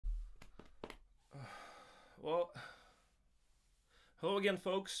Well, hello again,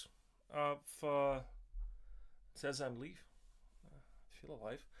 folks. It says I'm Leaf. I feel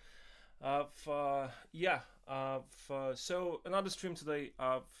alive. Yeah. So another stream today.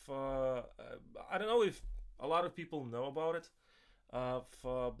 I don't know if a lot of people know about it.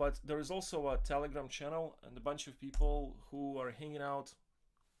 But there is also a Telegram channel and a bunch of people who are hanging out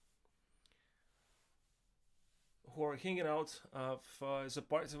as a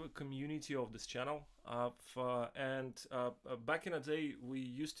part of a community of this channel. Back in the day, we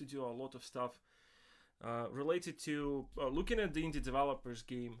used to do a lot of stuff related to looking at the indie developers'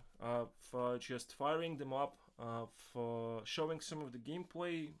 game, for just firing them up, for showing some of the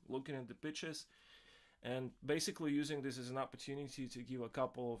gameplay, looking at the pitches, and basically using this as an opportunity to give a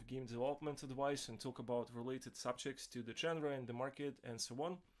couple of game development advice and talk about related subjects to the genre and the market and so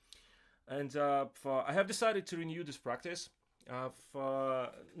on. And I have decided to renew this practice,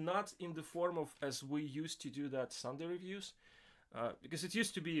 not in the form of as we used to do that Sunday reviews, because it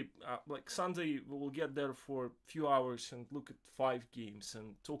used to be like Sunday we will get there for a few hours and look at 5 games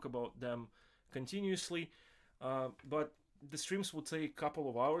and talk about them continuously, but the streams will take a couple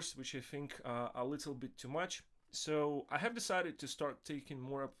of hours, which I think a little bit too much. So I have decided to start taking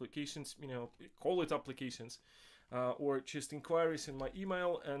more applications, call it applications, or just inquiries in my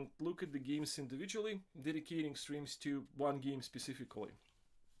email, and look at the games individually, dedicating streams to one game specifically.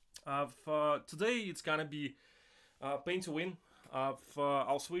 Today it's gonna be Paint to Win.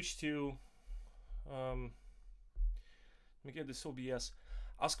 I'll switch to let me get this OBS.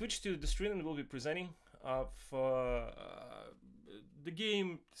 I'll switch to the screen and we'll be presenting the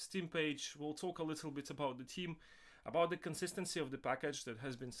game Steam page. We'll talk a little bit about the team, about the consistency of the package that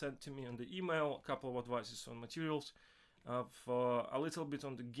has been sent to me on the email, a couple of advices on materials, a little bit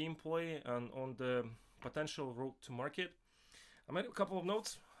on the gameplay and on the potential road to market. I made a couple of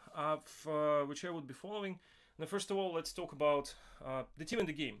notes which I would be following. Now, first of all, let's talk about the team and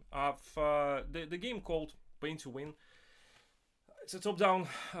the game. The game called Paint to Win. It's a top-down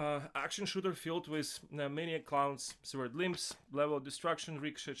action shooter filled with maniac clowns, severed limbs, level of destruction,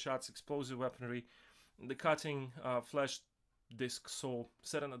 ricochet shots, explosive weaponry, the cutting flash disc soul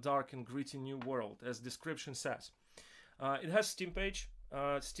set in a dark and gritty new world, as description says. It has Steam page.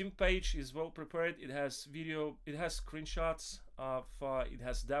 Steam page is well prepared. It has video. It has screenshots. It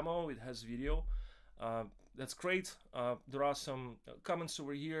has demo. It has video. That's great. There are some comments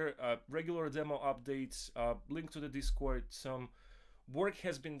over here. Regular demo updates. Link to the Discord. Some work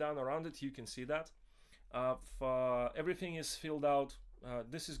has been done around it. You can see that. Everything is filled out.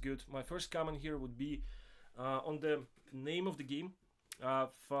 This is good. My first comment here would be on the name of the game.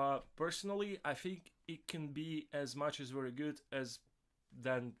 Personally, I think it can be as much as very good as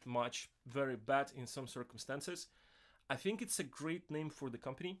than much very bad in some circumstances. I think it's a great name for the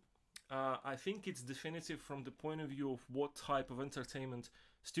company. I think it's definitive from the point of view of what type of entertainment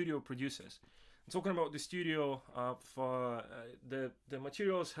studio produces. I'm talking about the studio. The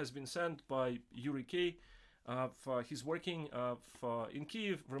materials has been sent by YuriK. He's working in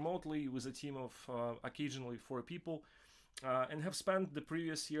Kiev remotely with a team of occasionally 4 people, and have spent the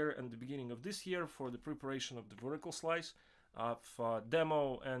previous year and the beginning of this year for the preparation of the vertical slice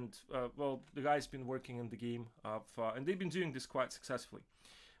demo, and well, the guy's been working in the game, and they've been doing this quite successfully.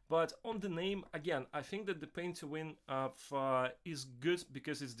 But on the name, again, I think that the Paint to Win is good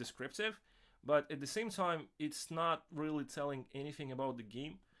because it's descriptive, but at the same time, it's not really telling anything about the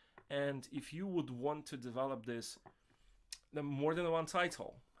game. And if you would want to develop this, more than one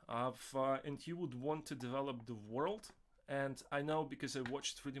title, and you would want to develop the world, and I know because I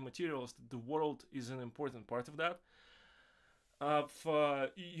watched 3D materials that the world is an important part of that,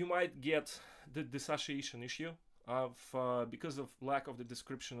 you might get the dissociation issue because of lack of the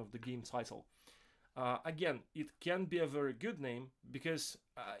description of the game title. Again, it can be a very good name because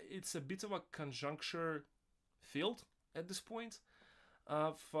it's a bit of a conjuncture field at this point.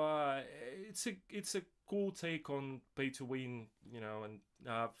 It's a cool take on pay to win, and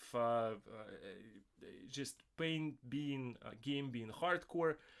just pain being a game being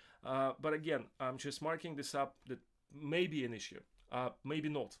hardcore. But again, I'm just marking this up that may be an issue, maybe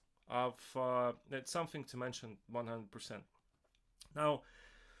not. That's something to mention 100%. Now,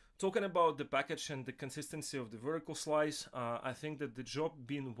 talking about the package and the consistency of the vertical slice, I think that the job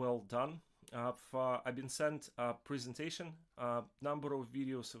been well done. I've been sent a presentation, number of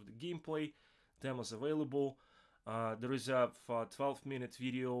videos of the gameplay, demos available. There is a 12-minute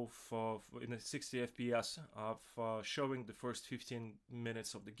video in a 60 FPS of showing the first 15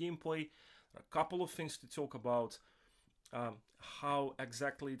 minutes of the gameplay. There are a couple of things to talk about. How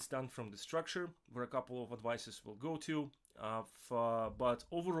exactly it's done from the structure, where a couple of advices will go to. But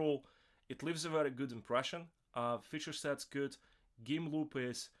overall, it leaves a very good impression. Feature set's good. Game loop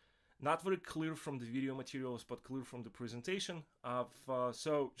is not very clear from the video materials, but clear from the presentation.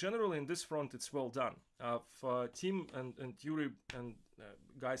 So generally in this front, it's well done. Team and YuriK and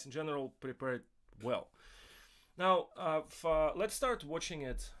guys in general prepared well. Now, let's start watching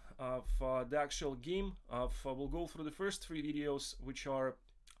it. The actual game. We'll go through the first 3 videos, which are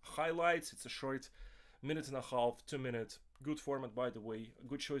highlights. It's a short 1.5 minutes, 2 minutes. Good format, by the way. A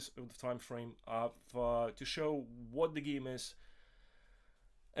good choice of the time frame to show what the game is.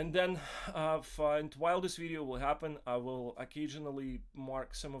 And then, and while this video will happen, I will occasionally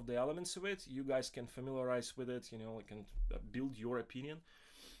mark some of the elements of it. You guys can familiarize with it, you know, you can build your opinion.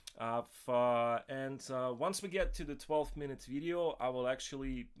 Once we get to the 12-minute video, I will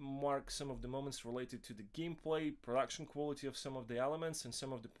actually mark some of the moments related to the gameplay, production quality of some of the elements, and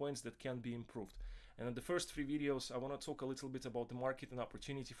some of the points that can be improved. And in the first 3 videos, I want to talk a little bit about the market and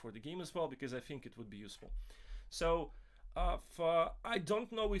opportunity for the game as well, because I think it would be useful. So, I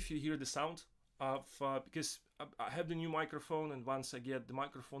don't know if you hear the sound, because I have the new microphone, and once I get the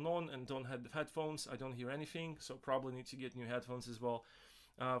microphone on and don't have the headphones, I don't hear anything, so probably need to get new headphones as well.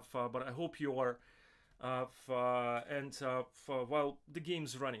 But I hope you are. While the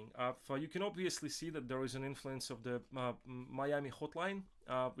game's running, you can obviously see that there is an influence of the Miami Hotline,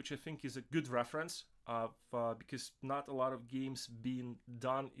 which I think is a good reference, because not a lot of games being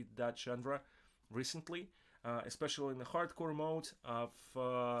done in that genre recently. Especially in the hardcore mode,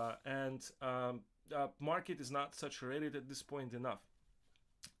 market is not saturated at this point enough,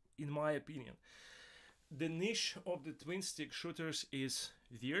 in my opinion. The niche of the twin stick shooters is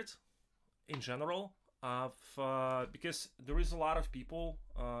weird in general, because there is a lot of people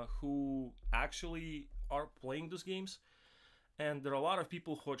who actually are playing those games, and there are a lot of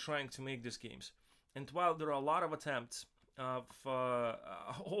people who are trying to make these games. And while there are a lot of attempts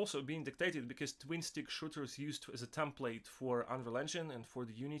also being dictated, because twin stick shooters used as a template for Unreal Engine and for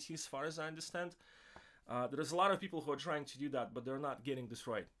the Unity, as far as I understand, there's a lot of people who are trying to do that, but they're not getting this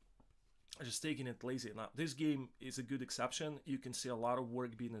right. Just taking it lazy. Now, this game is a good exception. You can see a lot of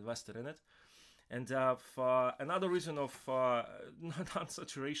work being invested in it. And another reason of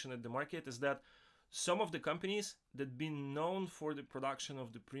non-saturation at the market is that some of the companies that have been known for the production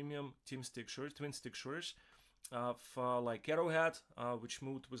of the premium twin stick shooters, like Arrowhead, which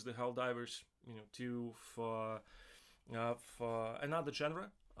moved with the Helldivers, you know, to another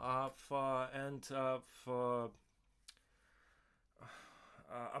genre,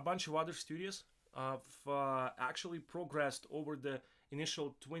 a bunch of other studios actually progressed over the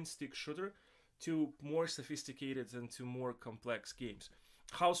initial twin stick shooter to more sophisticated and to more complex games.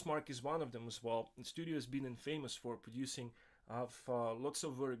 Housemarque is one of them as well. The studio has been famous for producing lots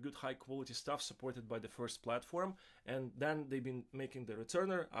of very good high quality stuff supported by the first platform, and then they've been making the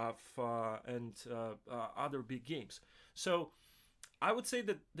Returner and other big games. So I would say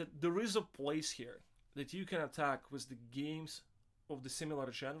that there is a place here that you can attack with the games of the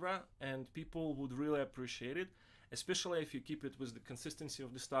similar genre, and people would really appreciate it, especially if you keep it with the consistency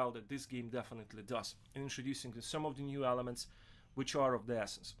of the style that this game definitely does, and introducing some of the new elements which are of the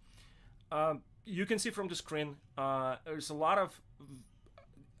essence. You can see from the screen, there's a lot of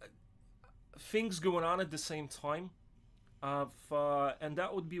things going on at the same time, and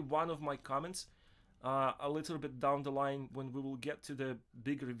that would be one of my comments a little bit down the line when we will get to the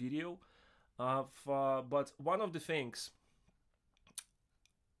bigger video. But one of the things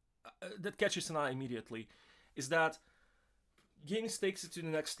that catches an eye immediately is that games takes it to the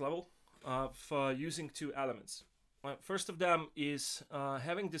next level using 2 elements. First of them is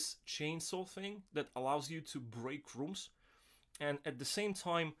having this chainsaw thing that allows you to break rooms, and at the same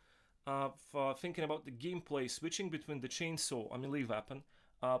time, thinking about the gameplay, switching between the chainsaw, a melee weapon,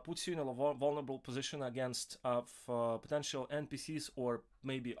 puts you in a vulnerable position against potential NPCs or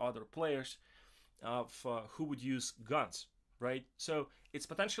maybe other players who would use guns, right? So it's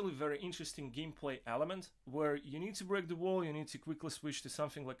potentially a very interesting gameplay element where you need to break the wall, you need to quickly switch to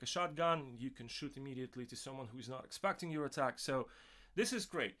something like a shotgun, you can shoot immediately to someone who is not expecting your attack. So this is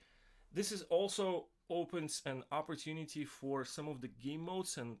great. This is also opens an opportunity for some of the game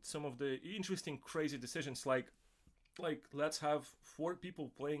modes and some of the interesting crazy decisions, like let's have 4 people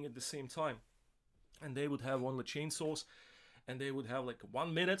playing at the same time, and they would have only chainsaws, and they would have like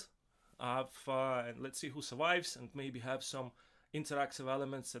 1 minute and let's see who survives, and maybe have some interactive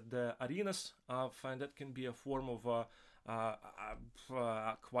elements at the arenas, and that can be a form of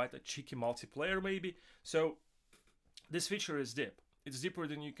quite a cheeky multiplayer maybe. So this feature is deep. It's deeper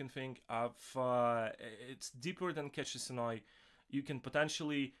than you can think of. It's deeper than catches an eye. You can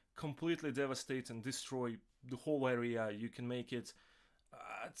potentially completely devastate and destroy the whole area. You can make it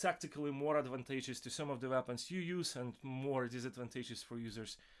tactically more advantageous to some of the weapons you use and more disadvantageous for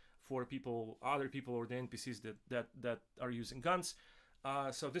users, for people, other people, or the NPCs that are using guns.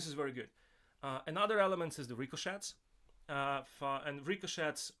 So this is very good. Another element is the ricochets. And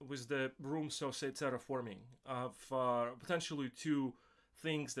ricochets with the room, so say terraforming, potentially two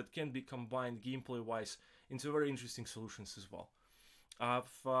things that can be combined gameplay wise into very interesting solutions as well.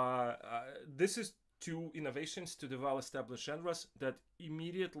 This is two innovations to the well-established genres that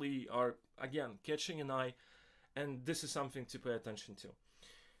immediately are, again, catching an eye, and this is something to pay attention to.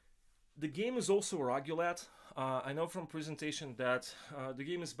 The game is also a roguelette. I know from presentation that the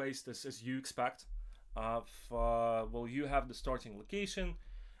game is based as you expect. Well, you have the starting location,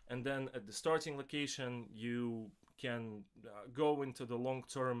 and then at the starting location you can go into the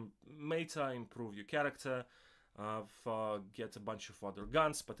long-term meta, improve your character, get a bunch of other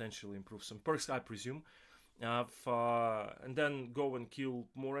guns, potentially improve some perks, I presume, and then go and kill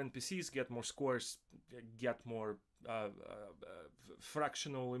more NPCs, get more scores, get more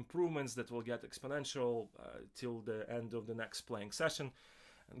fractional improvements that will get exponential till the end of the next playing session,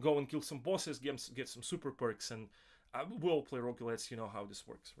 and go and kill some bosses, get some super perks, and we'll play roguelettes, you know how this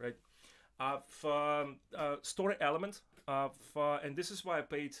works, right? Story element, and this is why I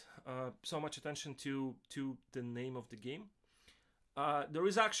paid so much attention to the name of the game. There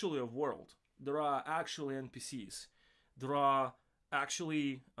is actually a world. There are actually NPCs. There are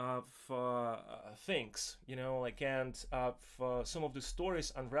actually things, you know, like, and some of the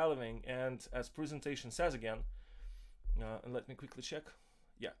stories unraveling. And as presentation says again, and let me quickly check.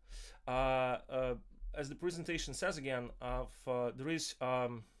 Yeah, as the presentation says again, there is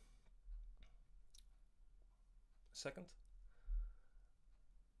second.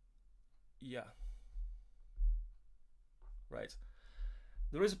 Yeah. Right.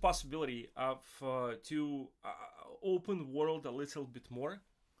 There is a possibility of to open world a little bit more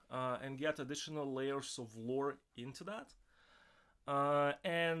and get additional layers of lore into that.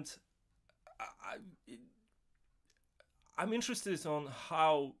 And I'm interested on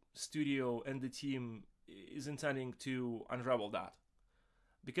how studio and the team is intending to unravel that,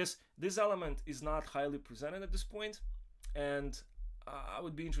 because this element is not highly presented at this point, and I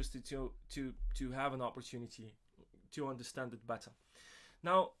would be interested to have an opportunity to understand it better.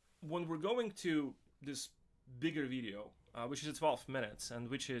 Now, when we're going to this bigger video, which is 12 minutes, and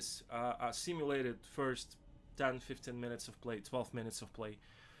which is a simulated first 10-15 minutes of play, 12 minutes of play,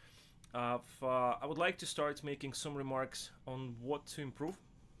 I would like to start making some remarks on what to improve,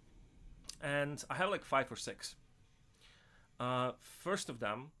 and I have like 5 or 6. First of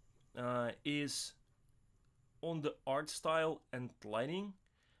them is on the art style and lighting,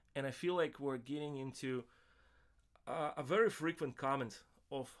 and I feel like we're getting into a very frequent comment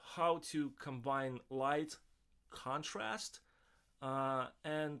of how to combine light, contrast,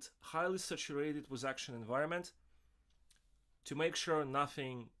 and highly saturated with action environment to make sure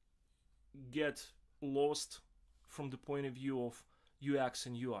nothing get lost from the point of view of UX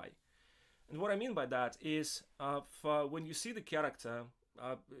and UI. And what I mean by that is when you see the character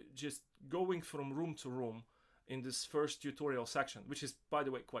just going from room to room in this first tutorial section, which is, by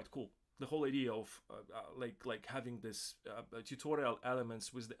the way, quite cool. The whole idea of like having this tutorial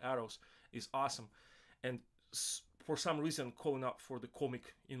elements with the arrows is awesome, and for some reason calling up for the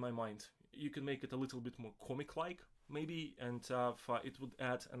comic in my mind. You can make it a little bit more comic-like maybe, and it would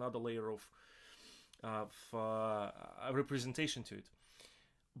add another layer of representation to it.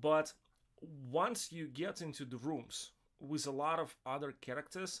 But once you get into the rooms with a lot of other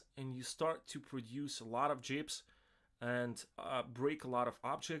characters and you start to produce a lot of gyps and break a lot of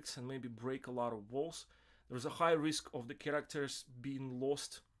objects and maybe break a lot of walls, there's a high risk of the characters being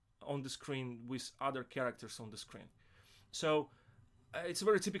lost on the screen with other characters on the screen. So it's a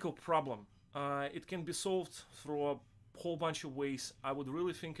very typical problem. It can be solved through a whole bunch of ways. I would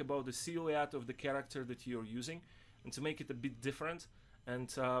really think about the silhouette of the character that you're using and to make it a bit different,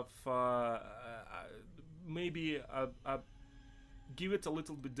 and maybe give it a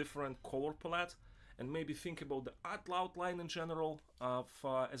little bit different color palette, and maybe think about the outline in general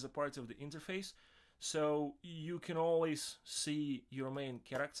as a part of the interface, so you can always see your main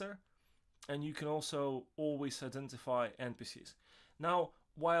character and you can also always identify NPCs. Now,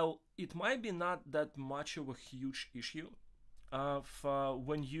 while it might be not that much of a huge issue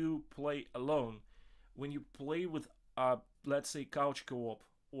when you play alone, when you play with let's say couch co-op,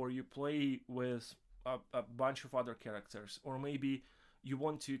 or you play with a bunch of other characters, or maybe you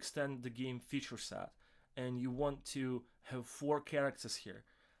want to extend the game feature set and you want to have 4 characters here,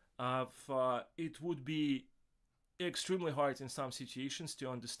 it would be extremely hard in some situations to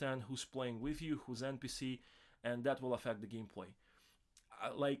understand who's playing with you, who's NPC, and that will affect the gameplay.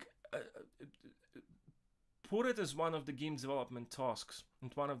 like put it as one of the game development tasks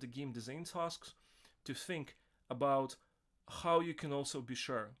and one of the game design tasks to think about how you can also be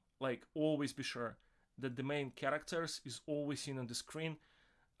sure, like always be sure, that the main characters is always seen on the screen,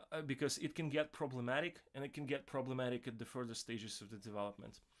 because it can get problematic, and it can get problematic at the further stages of the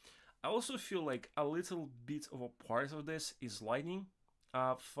development. I also feel like a little bit of a part of this is lighting,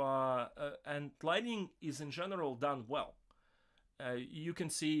 and lighting is in general done well. You can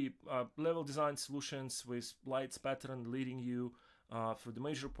see level design solutions with lights pattern leading you through the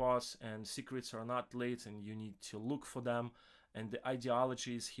major parts, and secrets are not lit and you need to look for them, and the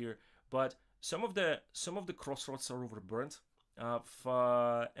ideology is here. But some of the crossroads are overburnt,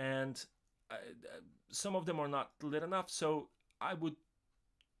 and some of them are not lit enough, so I would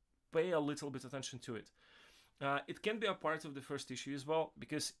pay a little bit attention to it. It can be a part of the first issue as well,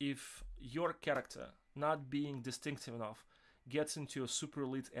 because if your character, not being distinctive enough, gets into a super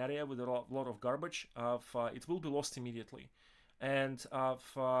lit area with a lot of garbage, it will be lost immediately. And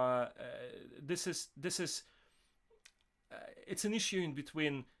this is it's an issue in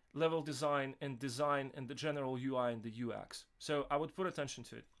between level design and the general UI and the UX. So I would put attention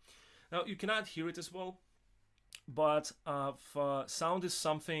to it. Now, you cannot hear it as well, but sound is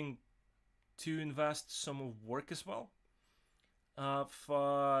something to invest some work as well.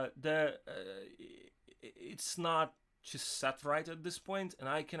 It's not just set right at this point, and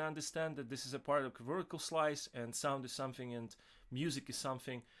I can understand that this is a part of vertical slice, and sound is something, and music is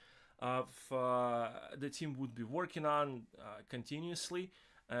something the team would be working on continuously,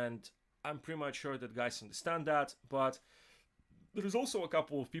 and I'm pretty much sure that guys understand that. But there is also a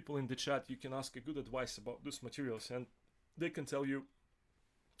couple of people in the chat you can ask a good advice about these materials, and they can tell you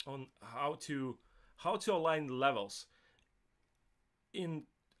on how to align levels in,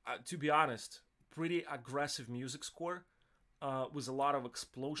 to be honest, pretty aggressive music score with a lot of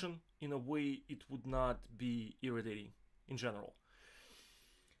explosion in a way it would not be irritating in general.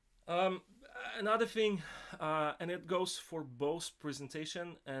 Another thing, and it goes for both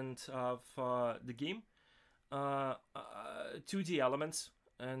presentation and for the game, 2D elements.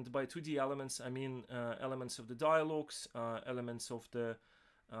 And by 2D elements, I mean elements of the dialogues, elements of the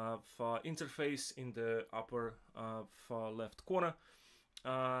interface in the upper left corner.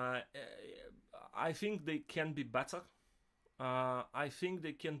 I think they can be better. I think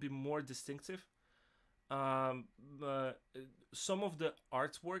they can be more distinctive. Some of the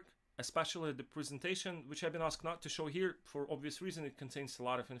artwork, especially the presentation, which I've been asked not to show here for obvious reason, it contains a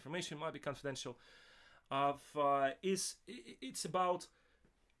lot of information, might be confidential. It's about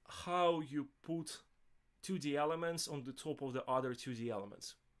how you put 2D elements on the top of the other 2D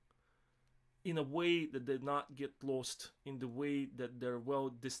elements in a way that they not get lost, in the way that they're well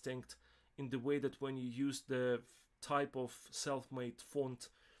distinct, in the way that when you use the type of self-made font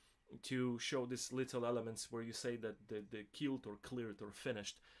to show these little elements where you say that they're killed or cleared or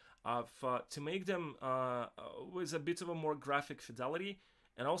finished, to make them with a bit of a more graphic fidelity,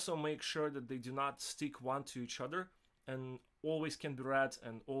 and also make sure that they do not stick one to each other, and always can be read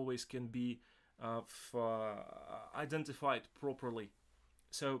and always can be identified properly.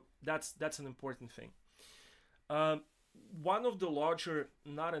 So that's an important thing. One of the larger,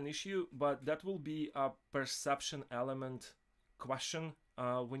 not an issue, but that will be a perception element question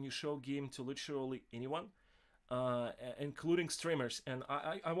when you show game to literally anyone, including streamers. And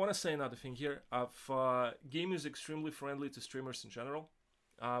I want to say another thing here. Game is extremely friendly to streamers in general.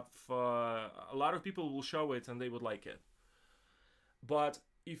 A lot of people will show it and they would like it. But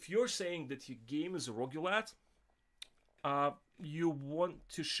if you're saying that your game is a roguelette, you want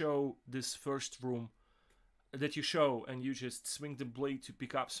to show this first room that you show and you just swing the blade to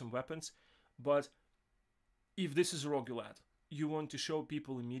pick up some weapons. But if this is a roguelette, you want to show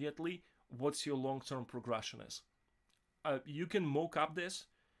people immediately what's your long-term progression is. You can mock up this,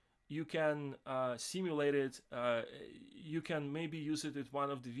 you can simulate it, you can maybe use it with one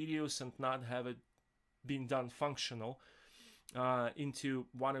of the videos and not have it being done functional into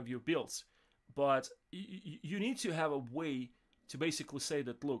one of your builds. But you need to have a way to basically say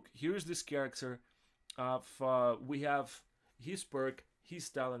that, look, here's this character, we have his perk, his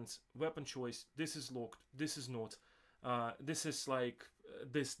talents, weapon choice, this is locked, this is not, this is like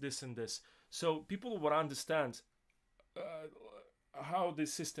this and this. So people will understand how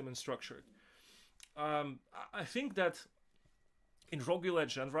this system is structured. I think that in roguelite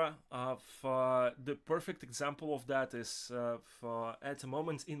genre, the perfect example of that is, at the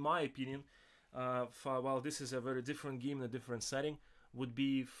moment, in my opinion, while this is a very different game in a different setting, would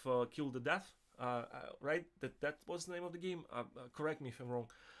be for Kill the Death, right? That was the name of the game. Correct me if I'm wrong.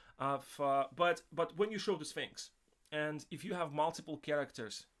 But when you show the Sphinx, And if you have multiple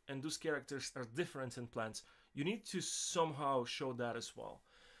characters and those characters are different in plans, you need to somehow show that as well.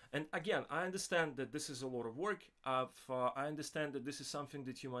 And again, I understand that this is a lot of work. I understand that this is something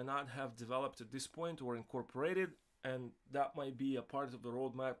that you might not have developed at this point or incorporated, and that might be a part of the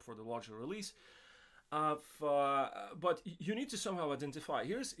roadmap for the larger release. But you need to somehow identify.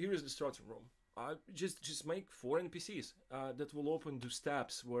 Here's the starting room. Just make 4 NPCs that will open those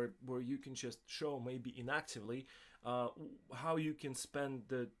tabs where you can just show maybe inactively how you can spend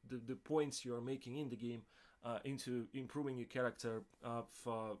the points you're making in the game into improving your character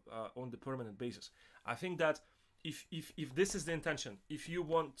on the permanent basis. I think that if this is the intention,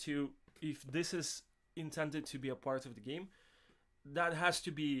 if this is intended to be a part of the game, that has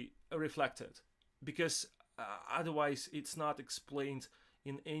to be reflected, because otherwise it's not explained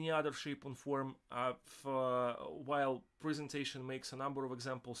in any other shape and form. While presentation makes a number of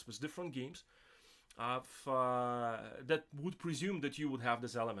examples with different games that would presume that you would have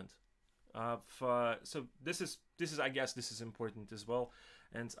this element. So this is I guess this is important as well,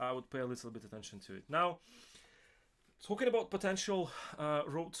 and I would pay a little bit attention to it. Now, talking about potential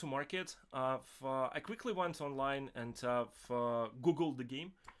road to market, I quickly went online and Googled the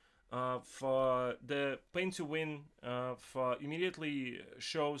game. For the Paint to Win immediately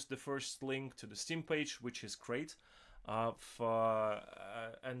shows the first link to the Steam page, which is great. And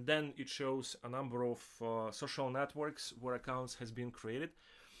then it shows a number of social networks where accounts has been created.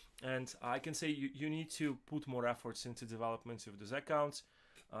 And I can say you need to put more efforts into development of those accounts,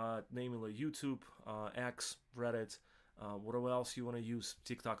 namely YouTube, X, Reddit, whatever else you want to use,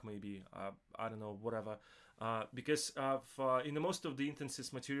 TikTok maybe, I don't know, whatever. Because in the most of the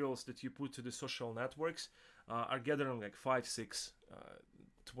instances, materials that you put to the social networks are gathering like 5, 6,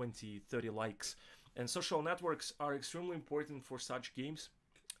 20, 30 likes. And social networks are extremely important for such games.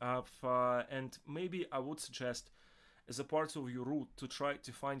 And maybe I would suggest, as a part of your route, to try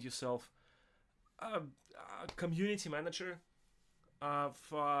to find yourself a community manager.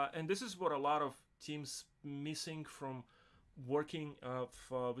 And this is what a lot of teams missing from working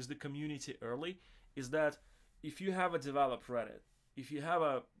with the community early, is that if you have a develop Reddit, if you have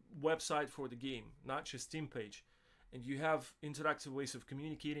a website for the game, not just Steam page, and you have interactive ways of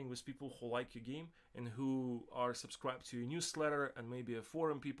communicating with people who like your game and who are subscribed to your newsletter and maybe a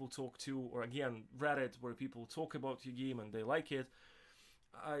forum people talk to, or again, Reddit where people talk about your game and they like it,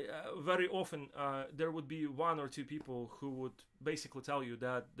 very often there would be 1 or 2 people who would basically tell you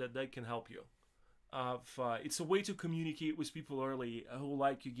that they can help you. It's a way to communicate with people early who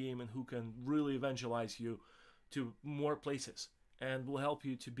like your game and who can really evangelize you to more places and will help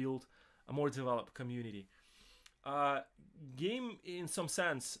you to build a more developed community. Game, in some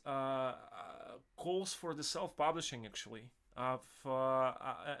sense, calls for the self-publishing actually, and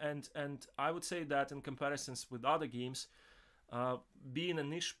I would say that in comparisons with other games, being a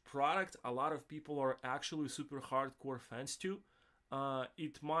niche product, a lot of people are actually super hardcore fans to.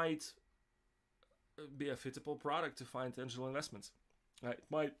 It might be a fitable product to find angel investments.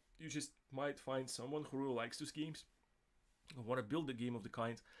 You just might find someone who really likes those games, who want to build a game of the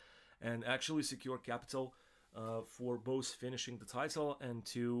kind, and actually secure capital for both finishing the title and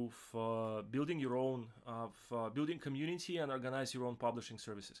to building your own, building community and organize your own publishing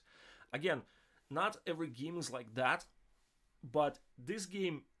services. Again, not every game is like that, but this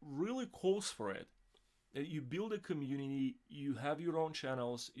game really calls for it. You build a community, you have your own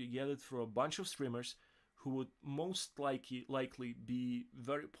channels, you get it through a bunch of streamers who would most likely be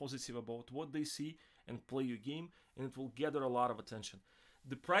very positive about what they see and play your game, and it will gather a lot of attention.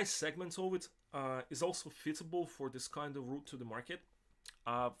 The price segment of it is also fitable for this kind of route to the market.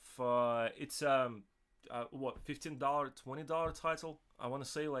 It's what, $15, $20 title? I want to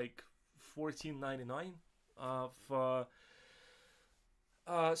say like $14.99.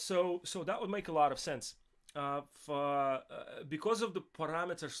 So that would make a lot of sense. Because of the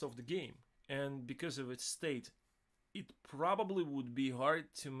parameters of the game and because of its state, it probably would be hard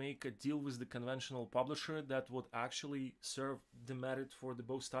to make a deal with the conventional publisher that would actually serve the merit for the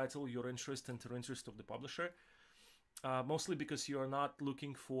both title, your interest and the interest of the publisher. Mostly because you are not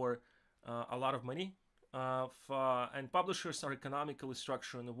looking for a lot of money. And publishers are economically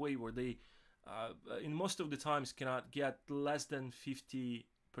structured in a way where they, in most of the times, cannot get less than 50%.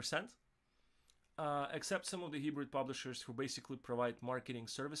 Except some of the hybrid publishers who basically provide marketing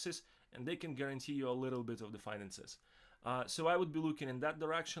services, and they can guarantee you a little bit of the finances. So I would be looking in that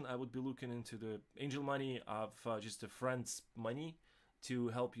direction. I would be looking into the angel money of just a friend's money to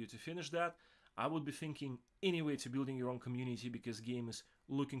help you to finish that. I would be thinking anyway to building your own community, because game is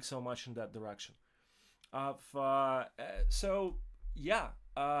looking so much in that direction. So yeah,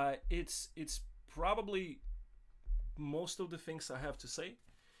 it's probably most of the things I have to say.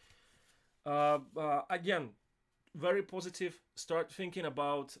 Again, very positive. Start thinking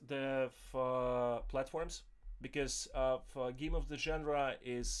about the platforms, because game of the genre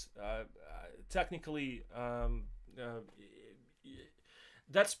is technically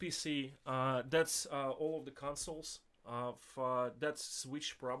that's PC, that's all of the consoles, that's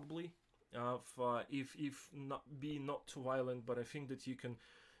Switch probably. If not be not too violent, but I think that you can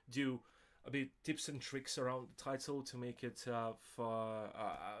do a bit tips and tricks around the title to make it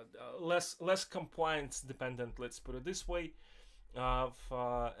less compliance dependent. Let's put it this way. I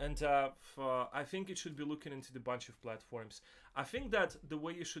think it should be looking into the bunch of platforms. I think that the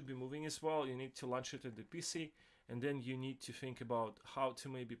way you should be moving as well, you need to launch it at the PC, and then you need to think about how to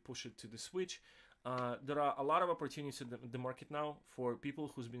maybe push it to the Switch. There are a lot of opportunities in the market now for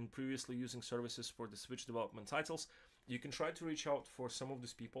people who's been previously using services for the Switch development titles. You can try to reach out for some of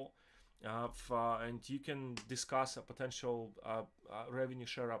these people, and you can discuss a potential revenue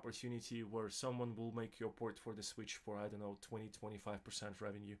share opportunity where someone will make your port for the Switch for, I don't know, 20-25%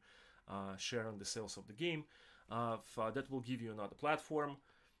 revenue share on the sales of the game. That will give you another platform.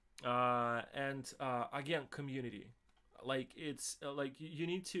 Again, community. Like it's like you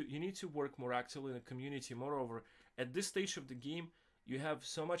need to work more actively in the community. Moreover, at this stage of the game, you have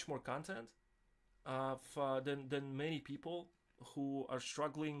so much more content than many people who are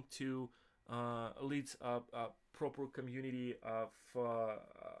struggling to lead a proper community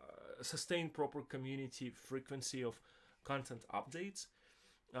sustain proper community frequency of content updates.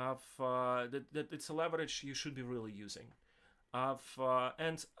 That it's a leverage you should be really using.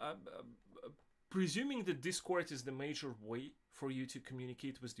 Presuming that Discord is the major way for you to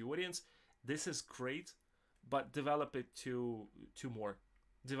communicate with the audience, this is great, but develop it to more.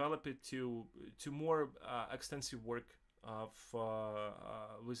 Develop it to more extensive work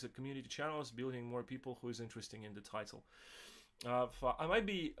with the community channels, building more people who is interested in the title. I might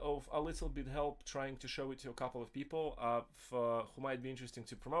be of a little bit help trying to show it to a couple of people who might be interested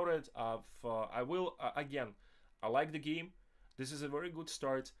to promote it. I will again. I like the game. This is a very good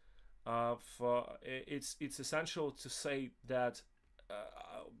start. It's essential to say that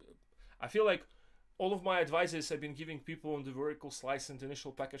I feel like all of my advices I've been giving people on the vertical slice and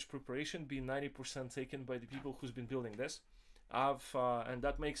initial package preparation being 90% taken by the people who's been building this, and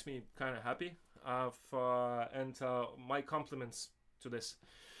that makes me kind of happy. My compliments to this.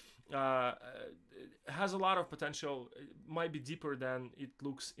 It has a lot of potential. It might be deeper than it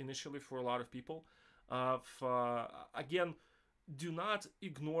looks initially for a lot of people. Again, do not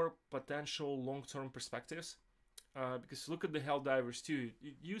ignore potential long-term perspectives, because look at the Helldivers 2.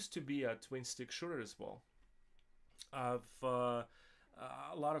 It used to be a twin-stick shooter as well. A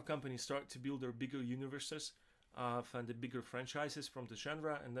lot of companies start to build their bigger universes and the bigger franchises from the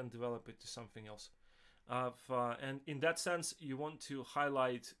genre and then develop it to something else. And in that sense, you want to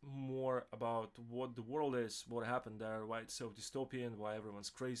highlight more about what the world is, what happened there, why it's so dystopian, why everyone's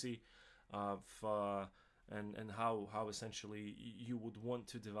crazy, and how essentially you would want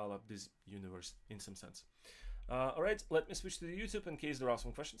to develop this universe in some sense. Alright, let me switch to the YouTube in case there are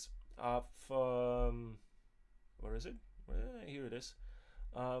some questions. Where is it? Here it is.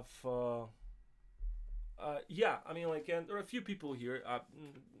 Yeah, I mean, like, and there are a few people here,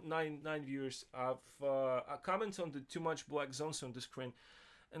 nine viewers. A comment on the too much black zones on the screen,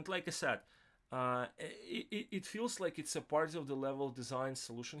 and like I said, it feels like it's a part of the level design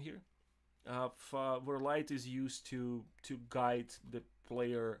solution here, where light is used to guide the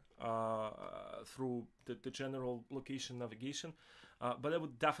player through the general location navigation. But I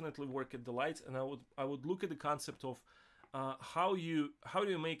would definitely work at the light, and I would look at the concept of how do you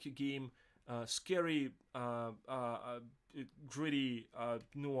make a game scary, gritty,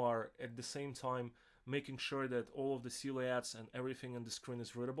 noir at the same time, making sure that all of the silhouettes and everything on the screen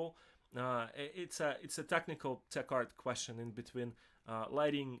is readable. It's a technical tech art question in between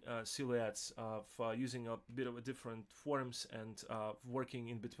lighting silhouettes, using a bit of a different forms and working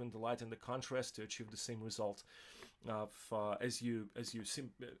in between the light and the contrast to achieve the same result. As you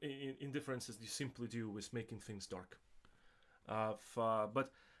in differences you simply do with making things dark.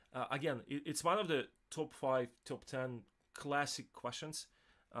 But again, it's one of the top 5, top 10 classic questions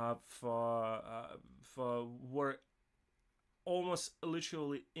where almost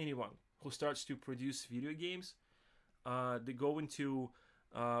literally anyone who starts to produce video games, they go into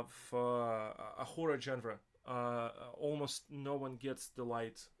a horror genre. Almost no one gets the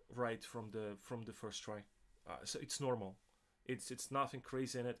light right from the first try. So it's normal. It's nothing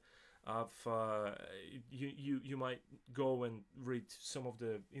crazy in it. You might go and read some of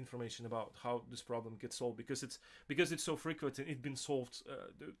the information about how this problem gets solved, because it's so frequent and it's been solved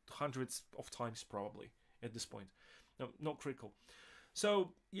hundreds of times probably at this point. not critical.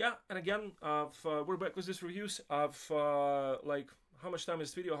 So yeah, and again, we're back with these reviews. Like, how much time is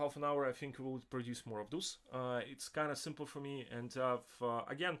this video? Half an hour. I think we will produce more of those. It's kind of simple for me, and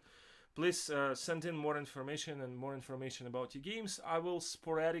again, please send in more information and more information about your games. I will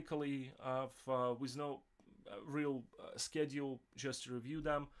sporadically, with no real schedule, just review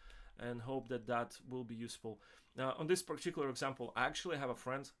them and hope that that will be useful. On this particular example, I actually have a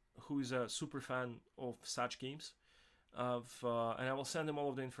friend who is a super fan of such games, and I will send him all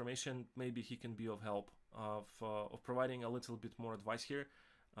of the information. Maybe he can be of help of providing a little bit more advice here,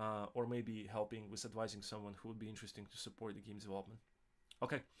 or maybe helping with advising someone who would be interesting to support the game's development.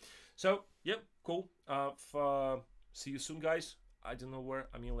 Okay, so yep, cool. See you soon, guys. I don't know where.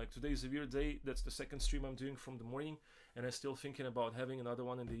 I mean, like, today is a weird day. That's the second stream I'm doing from the morning, and I'm still thinking about having another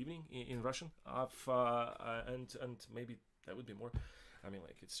one in the evening in Russian. And maybe that would be more. I mean,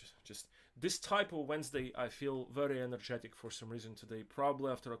 like, it's just this type of Wednesday. I feel very energetic for some reason today.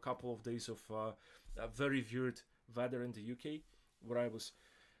 Probably after a couple of days of a very weird weather in the UK, where I was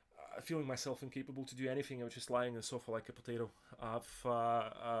feeling myself incapable to do anything. I was just lying on the sofa like a potato.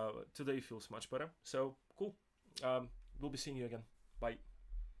 Today feels much better. So cool. We'll be seeing you again. Bye.